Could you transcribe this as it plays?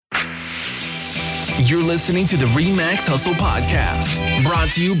You're listening to the RE/MAX Hustle Podcast,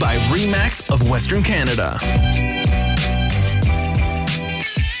 brought to you by RE/MAX of Western Canada.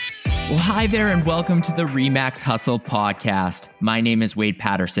 Well, hi there and welcome to the RE/MAX Hustle Podcast. My name is Wade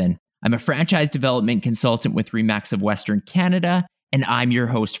Patterson. I'm a franchise development consultant with RE/MAX of Western Canada, and I'm your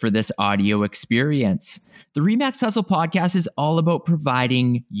host for this audio experience. The RE/MAX Hustle Podcast is all about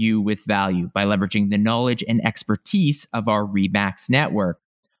providing you with value by leveraging the knowledge and expertise of our RE/MAX network.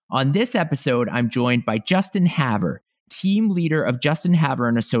 On this episode, I'm joined by Justin Havre, team leader of Justin Havre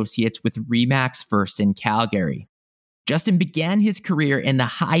and Associates with RE/MAX First in Calgary. Justin began his career in the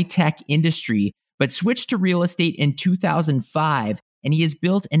high-tech industry, but switched to real estate in 2005, and he has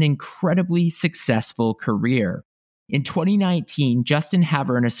built an incredibly successful career. In 2019, Justin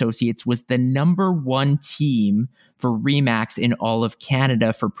Havre and Associates was the number one team for RE/MAX in all of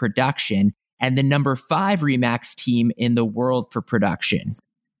Canada for production, and the number 5 RE/MAX team in the world for production.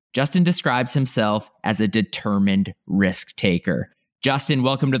 Justin describes himself as a determined risk taker. Justin,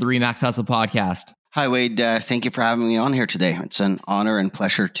 welcome to the RE/MAX Hustle Podcast. Hi, Wade. Thank you for having me on here today. It's an honor and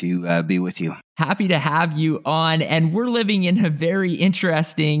pleasure to be with you. Happy to have you on. And we're living in a very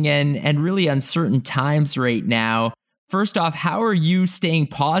interesting and really uncertain times right now. First off, how are you staying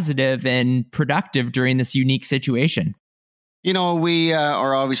positive and productive during this unique situation? You know, we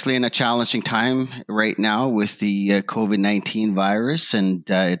are obviously in a challenging time right now with the COVID-19 virus, and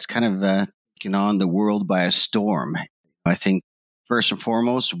it's kind of taken on the world by a storm. I think first and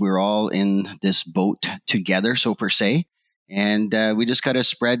foremost, we're all in this boat together, so per se, and we just got to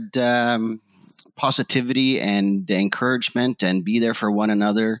spread positivity and encouragement and be there for one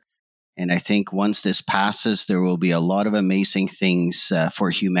another. And I think once this passes, there will be a lot of amazing things for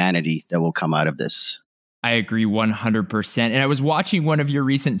humanity that will come out of this. I agree 100%. And I was watching one of your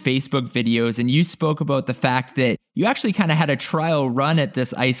recent Facebook videos, and you spoke about the fact that you actually kind of had a trial run at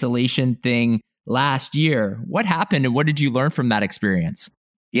this isolation thing last year. What happened and what did you learn from that experience?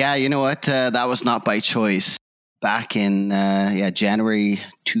 Yeah, you know what? That was not by choice. Back in January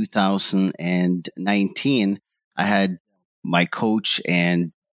 2019, I had my coach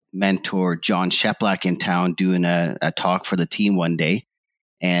and mentor, John Sheplack, in town doing a talk for the team one day.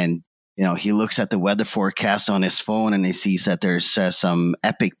 And you know, he looks at the weather forecast on his phone and he sees that there's some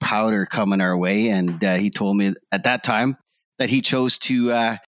epic powder coming our way. And he told me at that time that he chose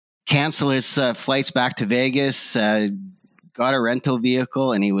to cancel his flights back to Vegas, got a rental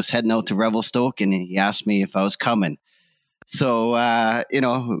vehicle, and he was heading out to Revelstoke, and he asked me if I was coming. So, you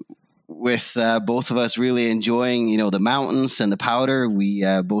know, with both of us really enjoying, you know, the mountains and the powder, we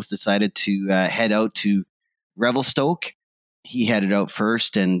both decided to head out to Revelstoke. He headed out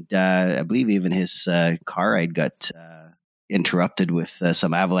first, and I believe even his car ride got interrupted with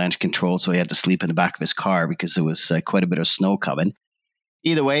some avalanche control, so he had to sleep in the back of his car because there was quite a bit of snow coming.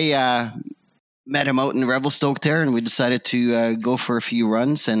 Either way, met him out in Revelstoke there, and we decided to go for a few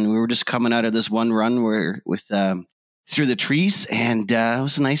runs, and we were just coming out of this one run where with through the trees, and it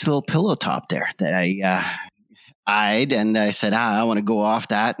was a nice little pillow top there that I eyed, and I said, I want to go off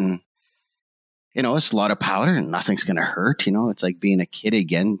that, and you know, it's a lot of powder and nothing's going to hurt. You know, it's like being a kid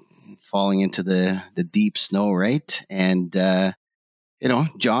again, falling into the deep snow, right? And, you know,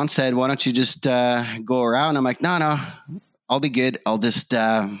 John said, why don't you just go around? I'm like, no, I'll be good. I'll just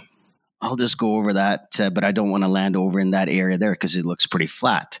go over that, but I don't want to land over in that area there because it looks pretty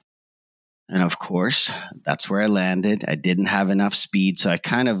flat. And of course, that's where I landed. I didn't have enough speed, so I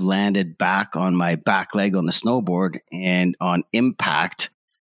kind of landed back on my back leg on the snowboard, and on impact,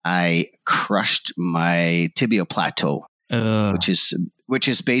 I crushed my tibial plateau, which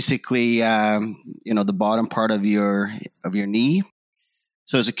is basically you know, the bottom part of your knee.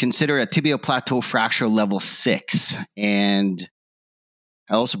 So it's considered a tibial plateau fracture level 6, and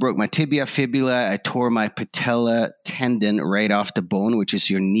I also broke my tibia fibula. I tore my patella tendon right off the bone, which is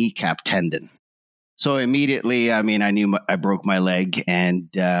your kneecap tendon. So immediately, I mean, I knew I broke my leg, and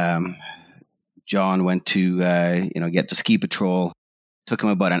John went to you know, get to ski patrol. Took him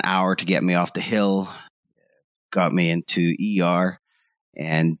about an hour to get me off the hill, got me into ER,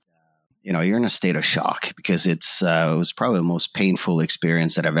 and you know, you're in a state of shock because it was probably the most painful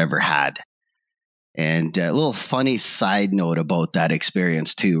experience that I've ever had. And a little funny side note about that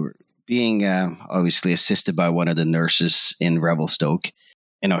experience too, being obviously assisted by one of the nurses in Revelstoke,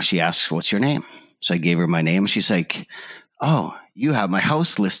 you know, she asked, "What's your name?" So I gave her my name. She's like, "Oh, you have my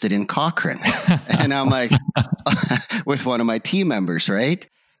house listed in Cochrane." And I'm like, with one of my team members, right?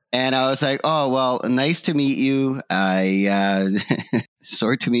 And I was like, "Oh, well, nice to meet you.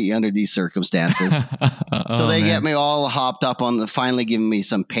 Sorry to meet you under these circumstances." So they get me all hopped up on finally giving me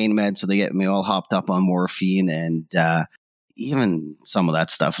some pain meds. So they get me all hopped up on morphine. And even some of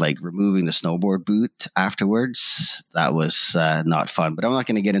that stuff, like removing the snowboard boot afterwards, that was not fun. But I'm not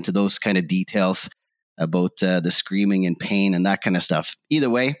going to get into those kind of details about the screaming and pain and that kind of stuff. Either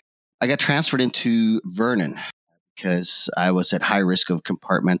way, I got transferred into Vernon because I was at high risk of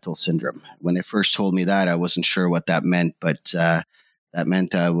compartmental syndrome. When they first told me that, I wasn't sure what that meant, but that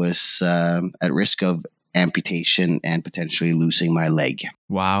meant I was at risk of amputation and potentially losing my leg.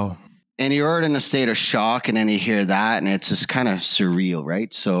 Wow. And you're in a state of shock, and then you hear that, and it's just kind of surreal,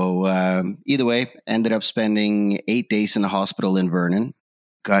 right? So either way, ended up spending 8 days in the hospital in Vernon.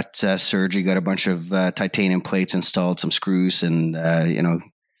 Got surgery, got a bunch of titanium plates installed, some screws, and,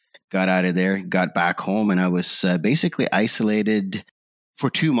 got out of there, got back home, and I was basically isolated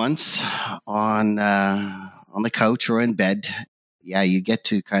for 2 months on the couch or in bed. Yeah, you get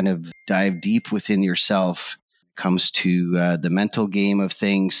to kind of dive deep within yourself. Comes to the mental game of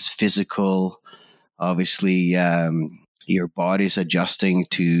things, physical, obviously your body's adjusting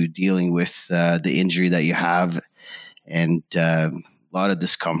to dealing with the injury that you have, and a lot of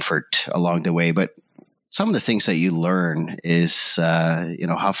discomfort along the way. But some of the things that you learn is,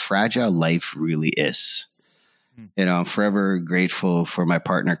 how fragile life really is. I'm forever grateful for my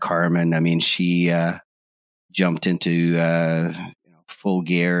partner, Carmen. I mean, she jumped into full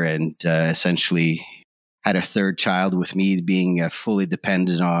gear and essentially had a third child with me, being fully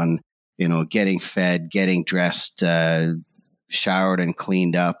dependent on, getting fed, getting dressed, showered and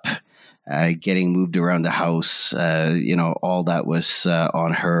cleaned up, getting moved around the house. All that was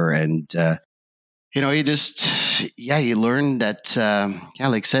on her. And, you learn that,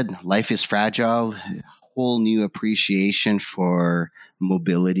 like I said, life is fragile, whole new appreciation for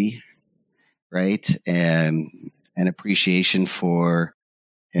mobility, right? And an appreciation for,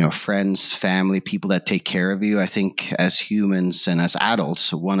 friends, family, people that take care of you. I think as humans and as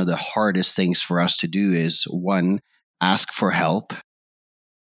adults, one of the hardest things for us to do is, one, ask for help,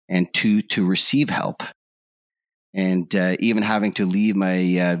 and two, to receive help. And even having to leave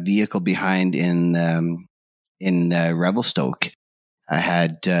my vehicle behind in Revelstoke, I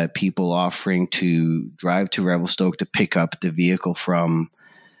had people offering to drive to Revelstoke to pick up the vehicle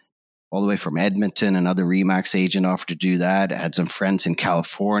all the way from Edmonton. Another Remax agent offered to do that. I had some friends in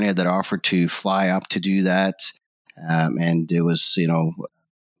California that offered to fly up to do that. And it was,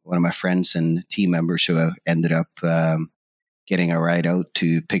 one of my friends and team members who ended up getting a ride out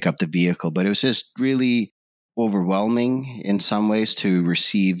to pick up the vehicle. But it was just really overwhelming in some ways to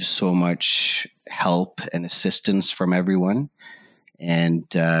receive so much help and assistance from everyone. And,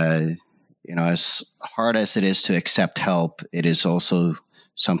 as hard as it is to accept help, it is also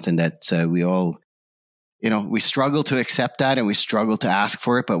something that we all, we struggle to accept that, and we struggle to ask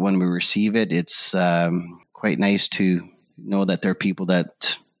for it. But when we receive it, it's quite nice to know that there are people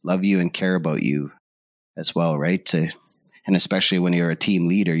that love you and care about you as well, right? And especially when you're a team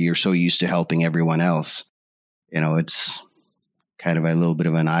leader, you're so used to helping everyone else. It's kind of a little bit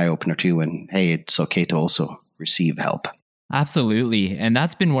of an eye opener too. And hey, it's okay to also receive help. Absolutely. And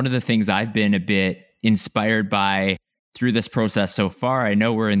that's been one of the things I've been a bit inspired by through this process so far. I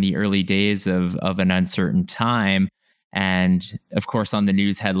know we're in the early days of an uncertain time. And of course, on the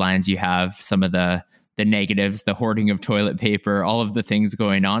news headlines, you have some of the negatives, the hoarding of toilet paper, all of the things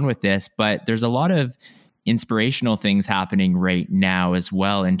going on with this. But there's a lot of inspirational things happening right now as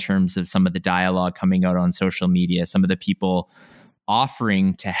well, in terms of some of the dialogue coming out on social media, some of the people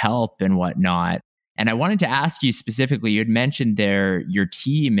offering to help and whatnot. And I wanted to ask you specifically, you had mentioned your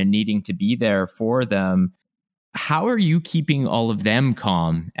team and needing to be there for them. How are you keeping all of them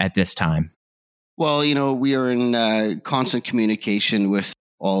calm at this time? Well, we are in constant communication with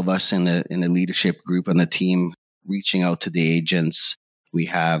all of us in the leadership group and the team, reaching out to the agents. We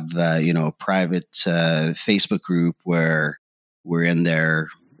have, a private Facebook group where we're in there,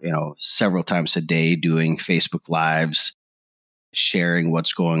 several times a day doing Facebook Lives, sharing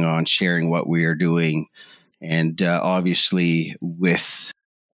what's going on, sharing what we are doing. And obviously, with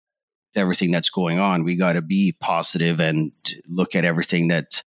everything that's going on, we got to be positive and look at everything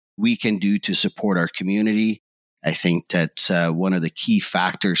that we can do to support our community. I think that one of the key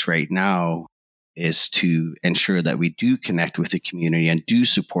factors right now is to ensure that we do connect with the community and do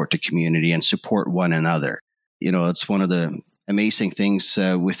support the community and support one another. It's one of the amazing things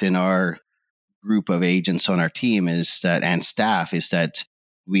within our group of agents on our team and staff is that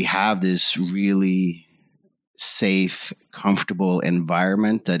we have this really safe, comfortable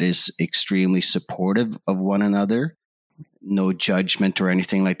environment that is extremely supportive of one another. No judgment or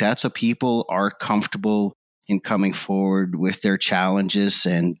anything like that. So people are comfortable in coming forward with their challenges.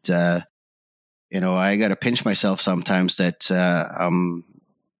 And, I got to pinch myself sometimes that I'm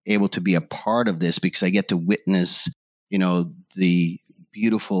able to be a part of this because I get to witness, the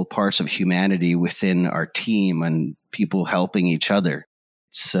beautiful parts of humanity within our team and people helping each other.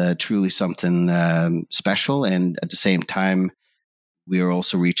 It's truly something special. And at the same time, we are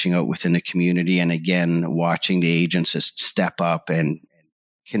also reaching out within the community and again, watching the agents step up and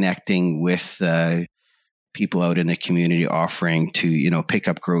connecting with people out in the community, offering to, pick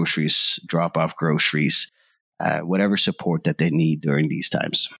up groceries, drop off groceries, whatever support that they need during these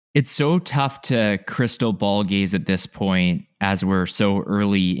times. It's so tough to crystal ball gaze at this point as we're so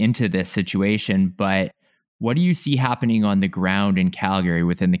early into this situation, but what do you see happening on the ground in Calgary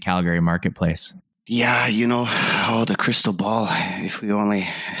within the Calgary marketplace? Yeah, the crystal ball, if we only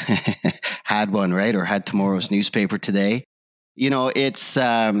had one, right? Or had tomorrow's newspaper today. It's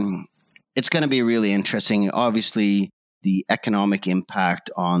going to be really interesting. Obviously, the economic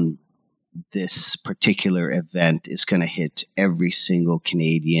impact on this particular event is going to hit every single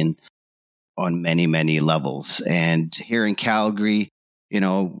Canadian on many, many levels. And here in Calgary,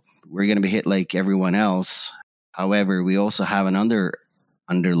 we're going to be hit like everyone else. However, we also have an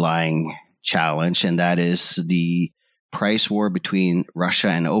underlying challenge, and that is the price war between Russia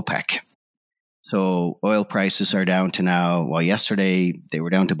and OPEC. So oil prices are down to now, well, yesterday they were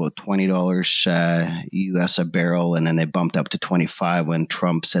down to about $20 US a barrel, and then they bumped up to 25 when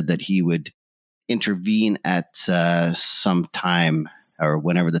Trump said that he would intervene at some time or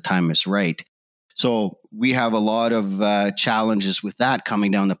whenever the time is right. So we have a lot of challenges with that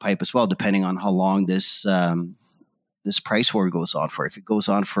coming down the pipe as well, depending on how long this price war goes on for. If it goes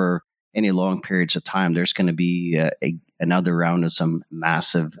on for any long periods of time, there's going to be another round of some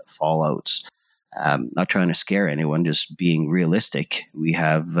massive fallouts. Not trying to scare anyone, just being realistic. We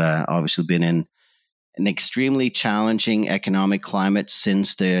have obviously been in an extremely challenging economic climate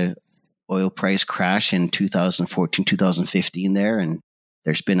since the oil price crash in 2014, 2015 there. And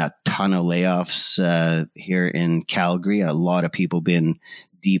there's been a ton of layoffs here in Calgary. A lot of people been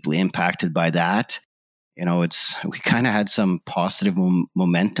deeply impacted by that. We kind of had some positive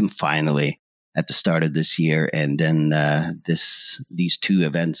momentum finally at the start of this year. And then these two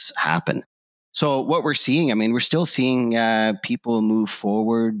events happen. So what we're seeing, we're still seeing people move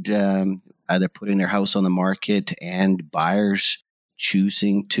forward, either putting their house on the market and buyers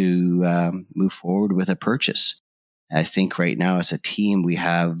choosing to move forward with a purchase. I think right now as a team, we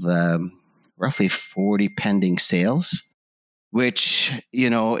have roughly 40 pending sales, which,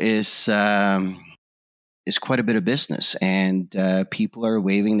 is quite a bit of business. And people are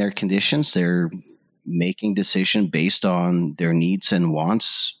waiving their conditions. They're making decisions based on their needs and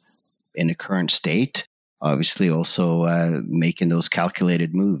wants in the current state, obviously also making those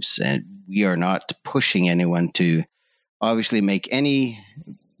calculated moves. And we are not pushing anyone to obviously make any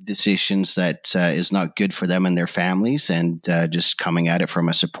decisions that is not good for them and their families, and just coming at it from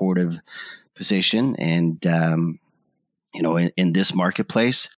a supportive position. And, in this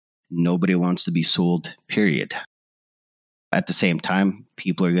marketplace, nobody wants to be sold, period. At the same time,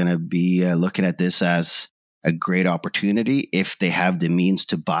 people are going to be looking at this as a great opportunity if they have the means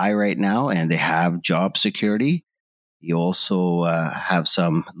to buy right now and they have job security. You also have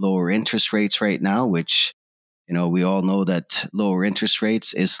some lower interest rates right now, which, we all know that lower interest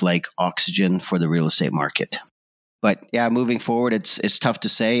rates is like oxygen for the real estate market. But yeah, moving forward, it's tough to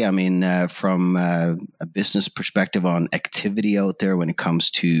say. From a business perspective on activity out there when it comes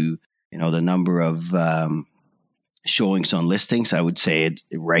to, the number of showings on listings, I would say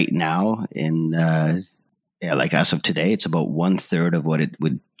right now like as of today, it's about 1/3 of what it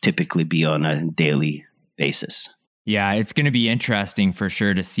would typically be on a daily basis. Yeah, it's going to be interesting for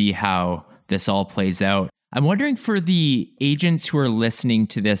sure to see how this all plays out. I'm wondering for the agents who are listening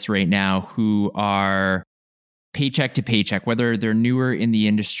to this right now who are paycheck to paycheck, whether they're newer in the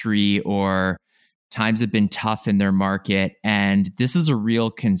industry or times have been tough in their market, and this is a real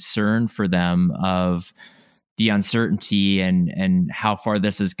concern for them of the uncertainty and how far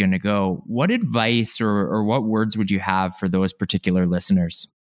this is going to go. What advice or what words would you have for those particular listeners?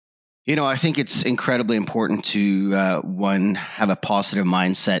 I think it's incredibly important to, one, have a positive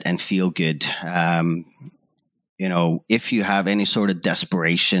mindset and feel good. If you have any sort of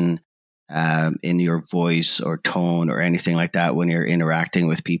desperation in your voice or tone or anything like that when you're interacting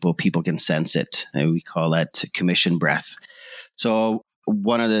with people, people can sense it. And we call that commission breath. So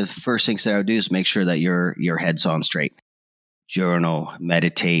one of the first things that I would do is make sure that your head's on straight. Journal,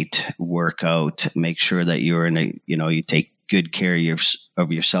 meditate, work out, make sure that you're you take good care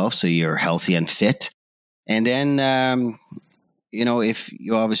of yourself so you're healthy and fit. And then, if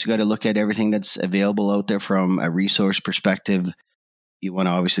you obviously got to look at everything that's available out there from a resource perspective, you want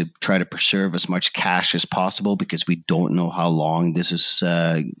to obviously try to preserve as much cash as possible because we don't know how long this is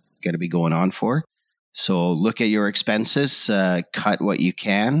going to be going on for. So look at your expenses, cut what you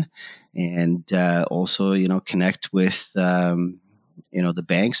can, and also, connect with, the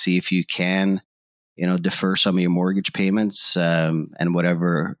bank, see if you can, defer some of your mortgage payments and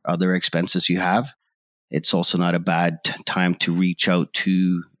whatever other expenses you have. It's also not a bad time to reach out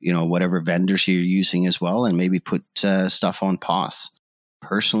to, whatever vendors you're using as well, and maybe put stuff on pause.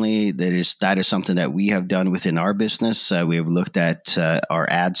 Personally, that is something that we have done within our business. We have looked at our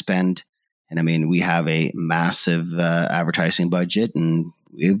ad spend, and I mean, we have a massive advertising budget, and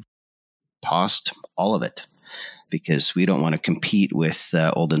we've paused all of it because we don't want to compete with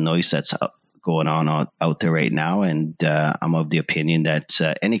all the noise that's going on out there right now. And I'm of the opinion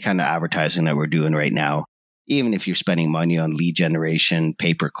that any kind of advertising that we're doing right now, even if you're spending money on lead generation,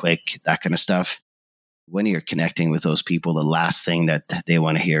 pay-per-click, that kind of stuff, when you're connecting with those people, the last thing that they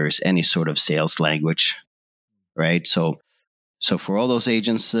want to hear is any sort of sales language, right? So for all those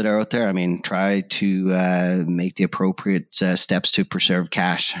agents that are out there, I mean, try to make the appropriate steps to preserve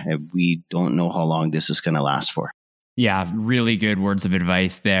cash. We don't know how long this is going to last for. Yeah, really good words of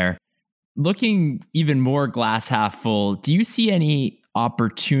advice there. Looking even more glass half full, do you see any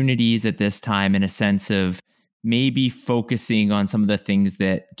opportunities at this time in a sense of maybe focusing on some of the things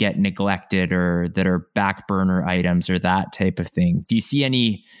that get neglected or that are back burner items or that type of thing? Do you see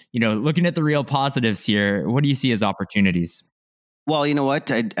any, looking at the real positives here, what do you see as opportunities? Well, you know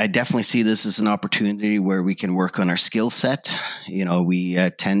what? I definitely see this as an opportunity where we can work on our skill set. We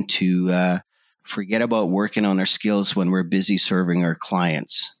tend to forget about working on our skills when we're busy serving our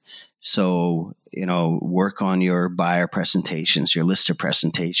clients. So, work on your buyer presentations, your lister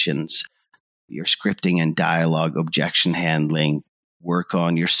presentations, your scripting and dialogue, objection handling, work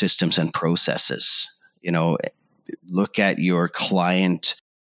on your systems and processes. Look at your client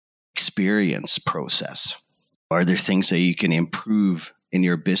experience process. Are there things that you can improve in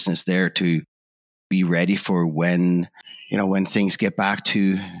your business there to be ready for when things get back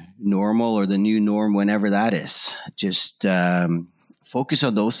to normal or the new norm, whenever that is? Just focus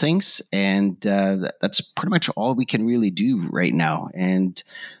on those things. And that's pretty much all we can really do right now. And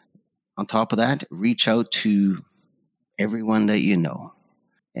on top of that, reach out to everyone that you know.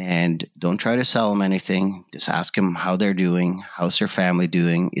 And don't try to sell them anything. Just ask them how they're doing. How's their family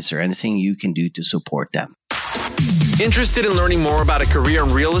doing? Is there anything you can do to support them? Interested in learning more about a career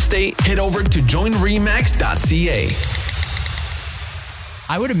in real estate? Head over to joinremax.ca.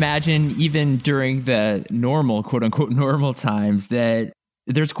 I would imagine even during the normal, quote unquote, normal times that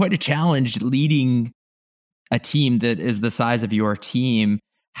there's quite a challenge leading a team that is the size of your team.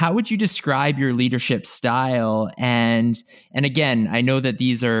 How would you describe your leadership style? And again, I know that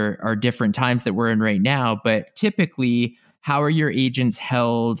these are different times that we're in right now, but typically, how are your agents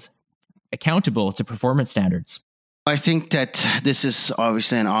held accountable to performance standards? I think that this is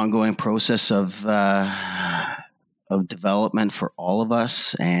obviously an ongoing process of development for all of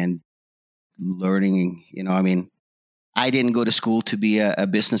us and learning. I didn't go to school to be a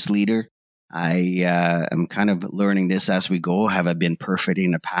business leader. I am kind of learning this as we go. Have I been perfect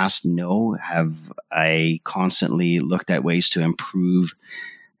in the past? No. Have I constantly looked at ways to improve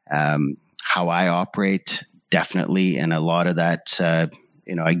how I operate? Definitely. And a lot of that,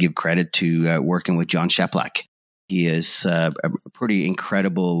 I give credit to working with John Sheplak. He is a pretty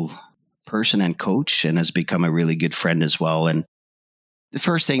incredible person and coach and has become a really good friend as well. And the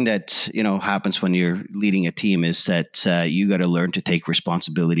first thing that, happens when you're leading a team is that you got to learn to take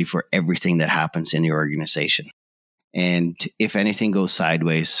responsibility for everything that happens in your organization. And if anything goes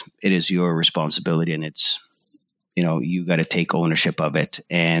sideways, it is your responsibility, and it's, you got to take ownership of it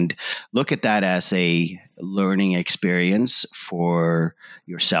and look at that as a learning experience for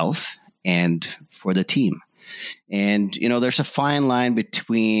yourself and for the team. And, there's a fine line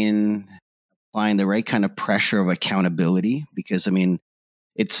between applying the right kind of pressure of accountability, because,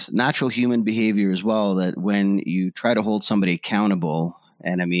 it's natural human behavior as well that when you try to hold somebody accountable,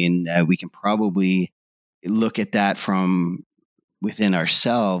 and we can probably look at that from within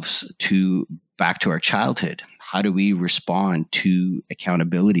ourselves to back to our childhood. How do we respond to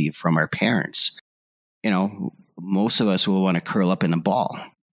accountability from our parents? Most of us will want to curl up in a ball,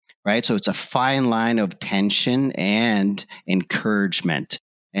 right? So it's a fine line of tension and encouragement.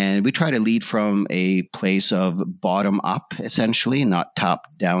 And we try to lead from a place of bottom up, essentially, not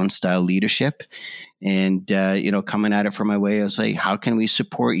top down style leadership. And, coming at it from my way, I was like, how can we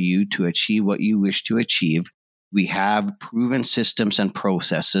support you to achieve what you wish to achieve? We have proven systems and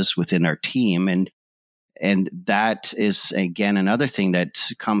processes within our team. And that is, again, another thing that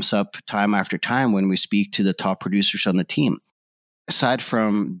comes up time after time when we speak to the top producers on the team. Aside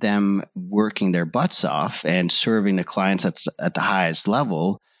from them working their butts off and serving the clients at the highest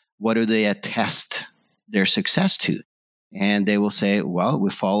level, what do they attest their success to. And they will say, well,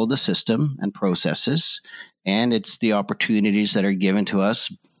 we follow the system and processes, and it's the opportunities that are given to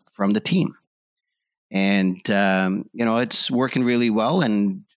us from the team. And, it's working really well.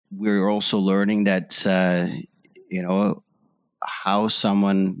 And we're also learning that, how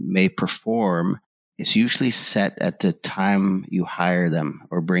someone may perform is usually set at the time you hire them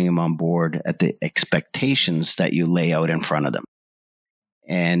or bring them on board, at the expectations that you lay out in front of them.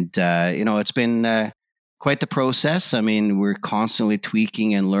 And, it's been quite the process. I mean, we're constantly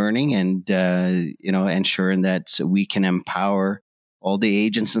tweaking and learning and, ensuring that we can empower all the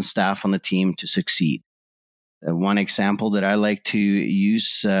agents and staff on the team to succeed. One example that I like to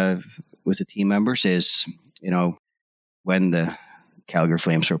use with the team members is, when the Calgary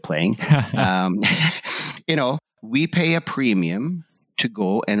Flames were playing, we pay a premium to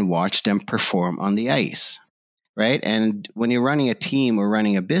go and watch them perform on the ice, right? And when you're running a team or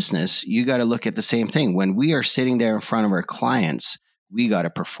running a business, you got to look at the same thing. When we are sitting there in front of our clients, we got to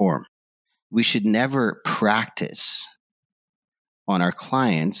perform. We should never practice on our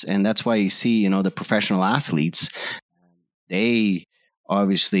clients. And that's why you see, the professional athletes, they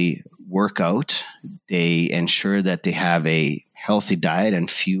obviously work out. They ensure that they have a healthy diet and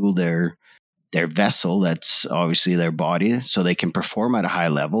fuel their vessel, that's obviously their body, so they can perform at a high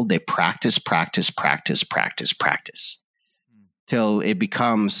level. They practice till it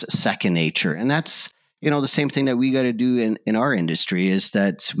becomes second nature. And that's, the same thing that we got to do in our industry, is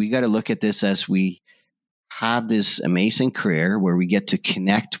that we got to look at this as we have this amazing career where we get to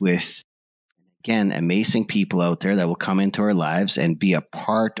connect with, again, amazing people out there that will come into our lives and be a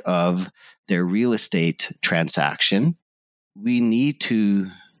part of their real estate transaction. We need to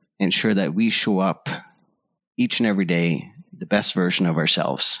ensure that we show up each and every day the best version of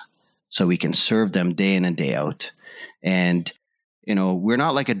ourselves so we can serve them day in and day out. And, we're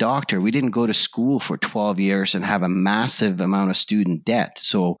not like a doctor. We didn't go to school for 12 years and have a massive amount of student debt.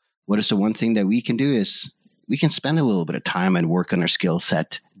 So what is the one thing that we can do is we can spend a little bit of time and work on our skill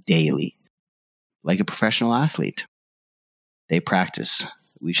set daily. Like a professional athlete, they practice.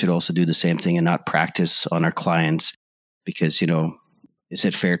 We should also do the same thing and not practice on our clients, because, is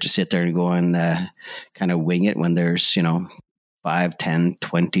it fair to sit there and go and kind of wing it when there's, $5, $10,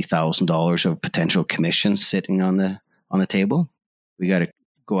 $20,000 of potential commissions sitting on the table? We got to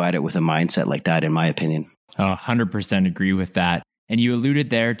go at it with a mindset like that, in my opinion. 100% agree with that. And you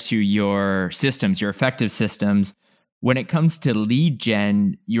alluded there to your systems, your effective systems. When it comes to lead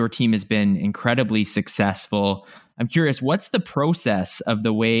gen, your team has been incredibly successful. I'm curious, what's the process of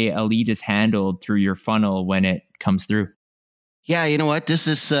the way a lead is handled through your funnel when it comes through? Yeah, you know what? This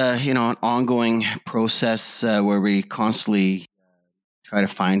is, an ongoing process where we constantly try to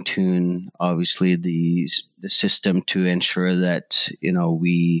fine tune, obviously, the system to ensure that,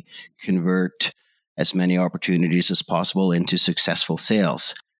 we convert as many opportunities as possible into successful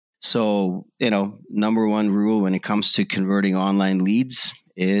sales. So, number one rule when it comes to converting online leads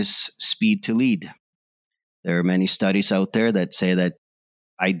is speed to lead. There are many studies out there that say that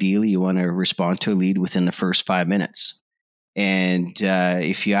ideally you want to respond to a lead within the first 5 minutes. And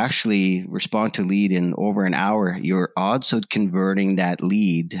if you actually respond to a lead in over an hour, your odds of converting that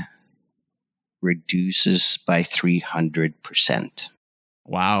lead reduces by 300%.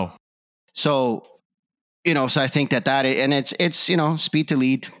 Wow. So, so I think that and it's, speed to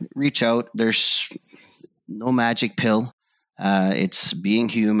lead, reach out. There's no magic pill. It's being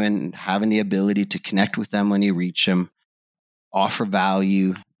human, having the ability to connect with them when you reach them, offer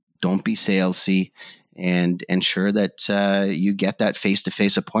value, don't be salesy, and ensure that you get that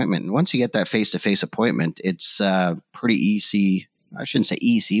face-to-face appointment. And once you get that face-to-face appointment, it's pretty easy. I shouldn't say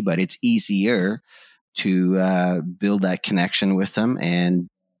easy, but it's easier to build that connection with them and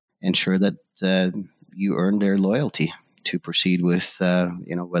ensure that you earn their loyalty to proceed with,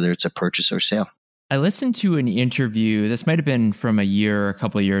 whether it's a purchase or sale. I listened to an interview, this might have been from a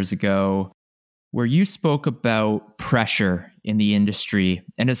couple of years ago, where you spoke about pressure in the industry.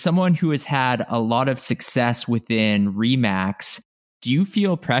 And as someone who has had a lot of success within RE/MAX, do you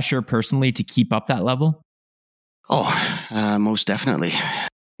feel pressure personally to keep up that level? Oh, most definitely.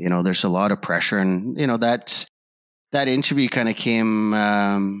 There's a lot of pressure. And, that interview kind of came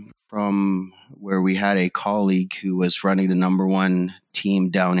from where we had a colleague who was running the number one team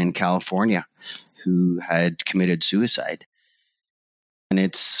down in California who had committed suicide. And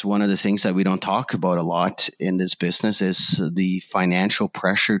it's one of the things that we don't talk about a lot in this business is the financial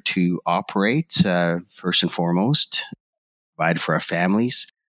pressure to operate, first and foremost, provide for our families.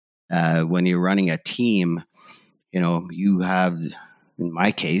 When you're running a team, you have, in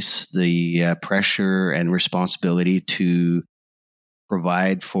my case, the pressure and responsibility to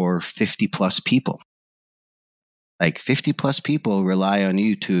provide for 50 plus people. like 50 plus people rely on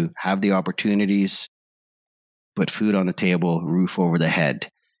you to have the opportunities, put food on the table, roof over the head.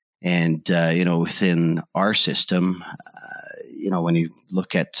 And, within our system, when you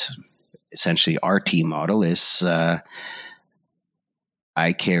look at essentially our team model is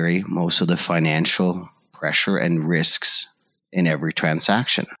I carry most of the financial pressure and risks in every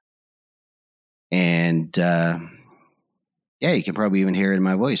transaction. And, you can probably even hear it in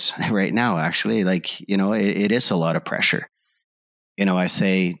my voice right now, actually. Like, it is a lot of pressure. I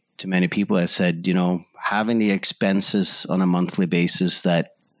say to many people, I said, having the expenses on a monthly basis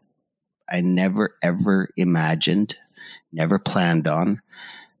that I never, ever imagined, never planned on,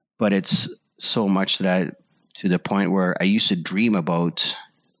 but it's so much that to the point where I used to dream about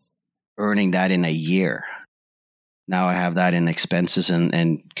earning that in a year. Now I have that in expenses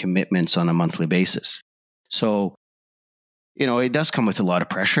and commitments on a monthly basis. So, it does come with a lot of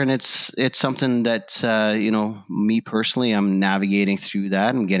pressure, and it's something that, me personally, I'm navigating through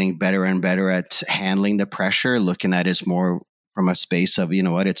that and getting better and better at handling the pressure, looking at it more from a space of,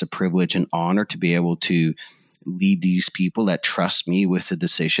 it's a privilege and honor to be able to lead these people that trust me with the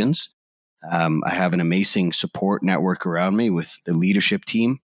decisions. I have an amazing support network around me with the leadership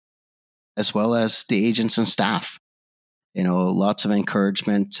team, as well as the agents and staff. Lots of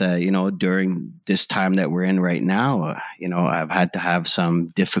encouragement, during this time that we're in right now. I've had to have some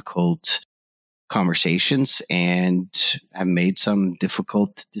difficult conversations and I've made some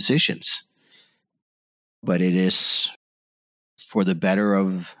difficult decisions. But it is for the better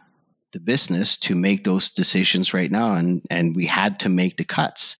of the business to make those decisions right now. And we had to make the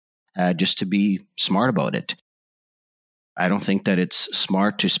cuts just to be smart about it. I don't think that it's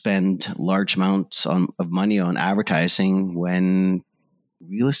smart to spend large amounts of money on advertising when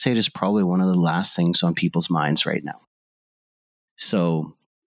real estate is probably one of the last things on people's minds right now. So,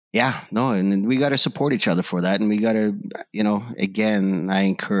 and we got to support each other for that. And we got to, again, I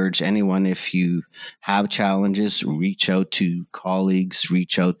encourage anyone, if you have challenges, reach out to colleagues,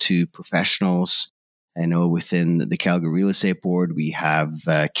 reach out to professionals. I know within the Calgary Real Estate Board, we have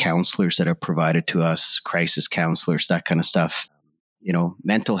counselors that are provided to us, crisis counselors, that kind of stuff.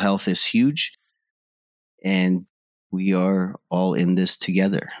 Mental health is huge, and we are all in this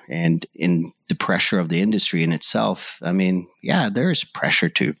together. And in the pressure of the industry in itself, there is pressure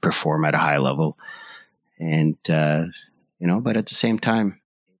to perform at a high level. And, but at the same time,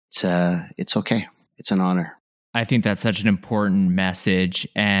 it's okay. It's an honor. I think that's such an important message.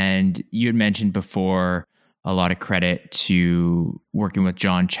 And you had mentioned before a lot of credit to working with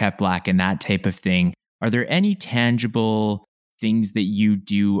John Cheplack and that type of thing. Are there any tangible things that you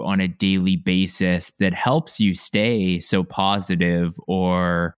do on a daily basis that helps you stay so positive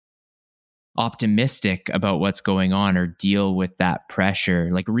or optimistic about what's going on or deal with that pressure?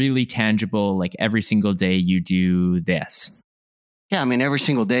 Like really tangible, like every single day you do this. Yeah, every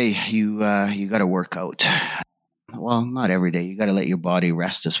single day you got to work out. Well, not every day. You got to let your body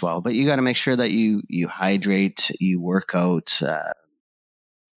rest as well, but you got to make sure that you hydrate, you work out.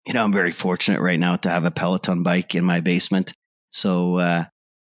 I'm very fortunate right now to have a Peloton bike in my basement. So,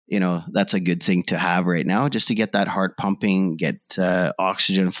 that's a good thing to have right now, just to get that heart pumping, get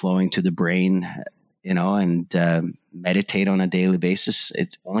oxygen flowing to the brain, and meditate on a daily basis.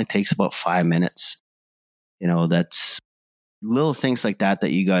 It only takes about 5 minutes. That's little things like that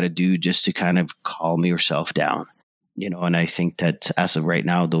you got to do just to kind of calm yourself down. And I think that as of right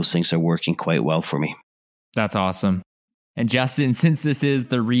now, those things are working quite well for me. That's awesome. And Justin, since this is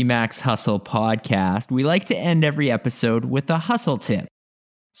the RE/MAX Hustle podcast, we like to end every episode with a hustle tip.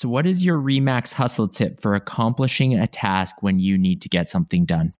 So what is your RE/MAX Hustle tip for accomplishing a task when you need to get something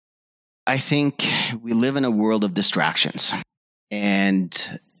done? I think we live in a world of distractions. And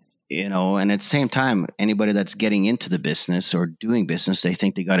at the same time, anybody that's getting into the business or doing business, they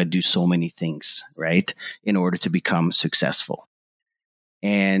think they got to do so many things, right, in order to become successful.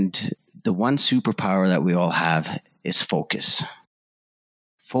 And the one superpower that we all have is focus.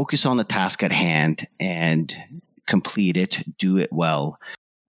 Focus on the task at hand and complete it, do it well.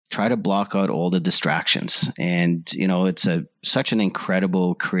 Try to block out all the distractions. And, it's such an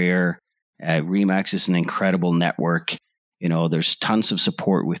incredible career. RE/MAX is an incredible network. There's tons of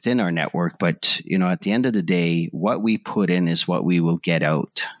support within our network, but, at the end of the day, what we put in is what we will get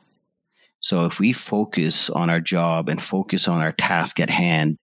out. So if we focus on our job and focus on our task at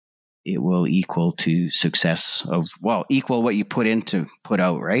hand, it will equal to success equal what you put in to put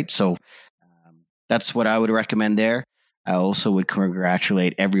out, right? So that's what I would recommend there. I also would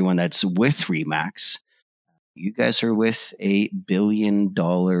congratulate everyone that's with RE/MAX. You guys are with a $1 billion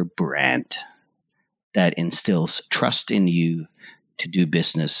brand that instills trust in you to do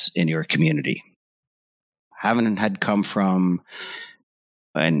business in your community. Having had come from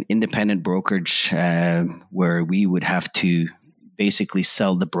an independent brokerage where we would have to basically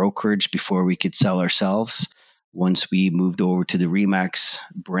sell the brokerage before we could sell ourselves. Once we moved over to the RE/MAX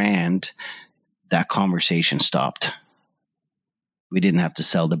brand, that conversation stopped. We didn't have to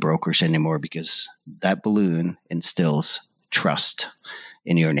sell the brokers anymore because that balloon instills trust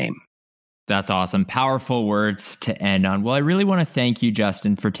in your name. That's awesome. Powerful words to end on. Well, I really want to thank you,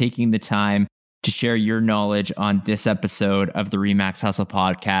 Justin, for taking the time to share your knowledge on this episode of the RE/MAX Hustle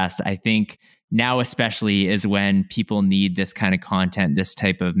podcast. I think now especially is when people need this kind of content, this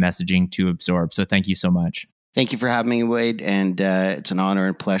type of messaging to absorb. So thank you so much. Thank you for having me, Wade, and it's an honor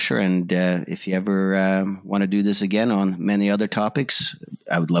and pleasure. And if you ever want to do this again on many other topics,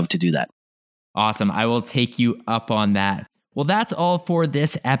 I would love to do that. Awesome. I will take you up on that. Well, that's all for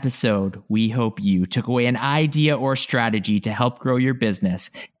this episode. We hope you took away an idea or strategy to help grow your business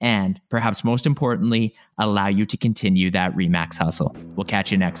and, perhaps most importantly, allow you to continue that RE/MAX hustle. We'll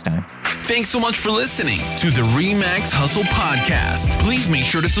catch you next time. Thanks so much for listening to the RE/MAX Hustle podcast. Please make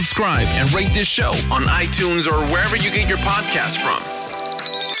sure to subscribe and rate this show on iTunes or wherever you get your podcasts from.